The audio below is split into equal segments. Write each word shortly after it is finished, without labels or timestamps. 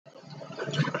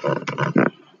Hi,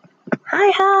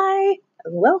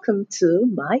 and welcome to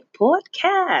my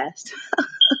podcast.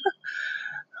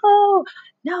 Oh,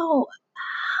 now,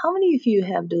 how many of you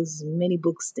have those many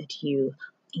books that you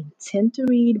intend to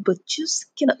read but just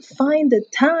cannot find the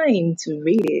time to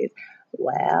read it?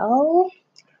 Well,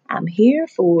 I'm here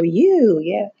for you.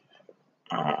 Yeah,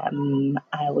 I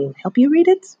will help you read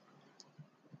it.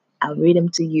 I'll read them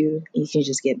to you. You can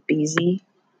just get busy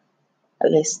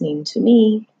listening to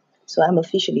me. So I'm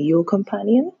officially your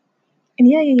companion.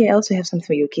 And yeah. I also have something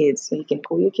for your kids, so you can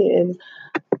call your kids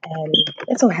and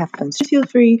let's all have fun. So feel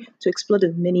free to explore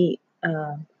the many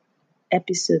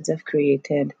episodes I've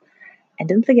created. And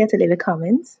don't forget to leave a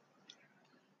comment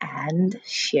and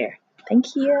share.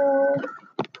 Thank you.